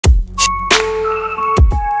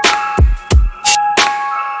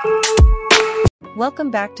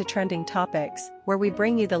Welcome back to Trending Topics, where we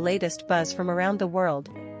bring you the latest buzz from around the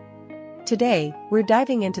world. Today, we're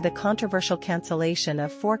diving into the controversial cancellation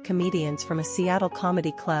of 4 comedians from a Seattle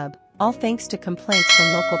comedy club, all thanks to complaints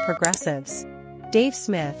from local progressives. Dave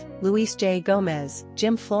Smith, Luis J. Gomez,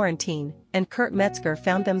 Jim Florentine, and Kurt Metzger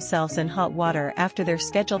found themselves in hot water after their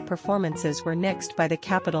scheduled performances were nixed by the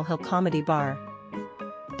Capitol Hill Comedy Bar.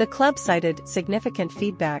 The club cited significant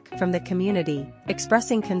feedback from the community,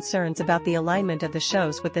 expressing concerns about the alignment of the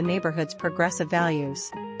shows with the neighborhood's progressive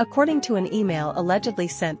values. According to an email allegedly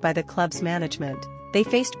sent by the club's management, they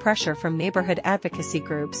faced pressure from neighborhood advocacy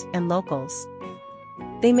groups and locals.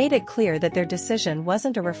 They made it clear that their decision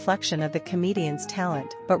wasn't a reflection of the comedians'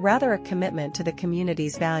 talent but rather a commitment to the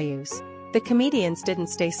community's values. The comedians didn't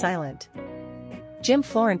stay silent. Jim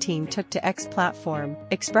Florentine took to X platform,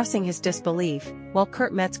 expressing his disbelief, while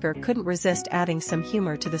Kurt Metzger couldn't resist adding some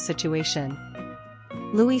humor to the situation.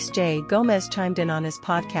 Luis J. Gomez chimed in on his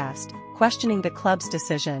podcast, questioning the club's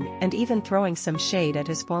decision and even throwing some shade at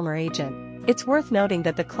his former agent. It's worth noting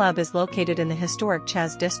that the club is located in the historic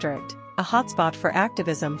CHAZ district, a hotspot for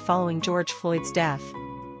activism following George Floyd's death.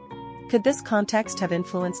 Could this context have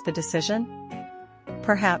influenced the decision?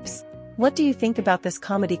 Perhaps. What do you think about this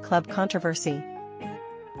comedy club controversy?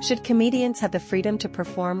 Should comedians have the freedom to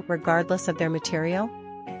perform regardless of their material?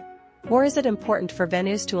 Or is it important for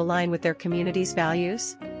venues to align with their community's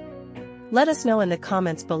values? Let us know in the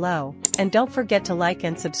comments below, and don't forget to like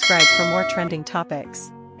and subscribe for more trending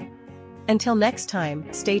topics. Until next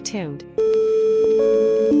time, stay tuned.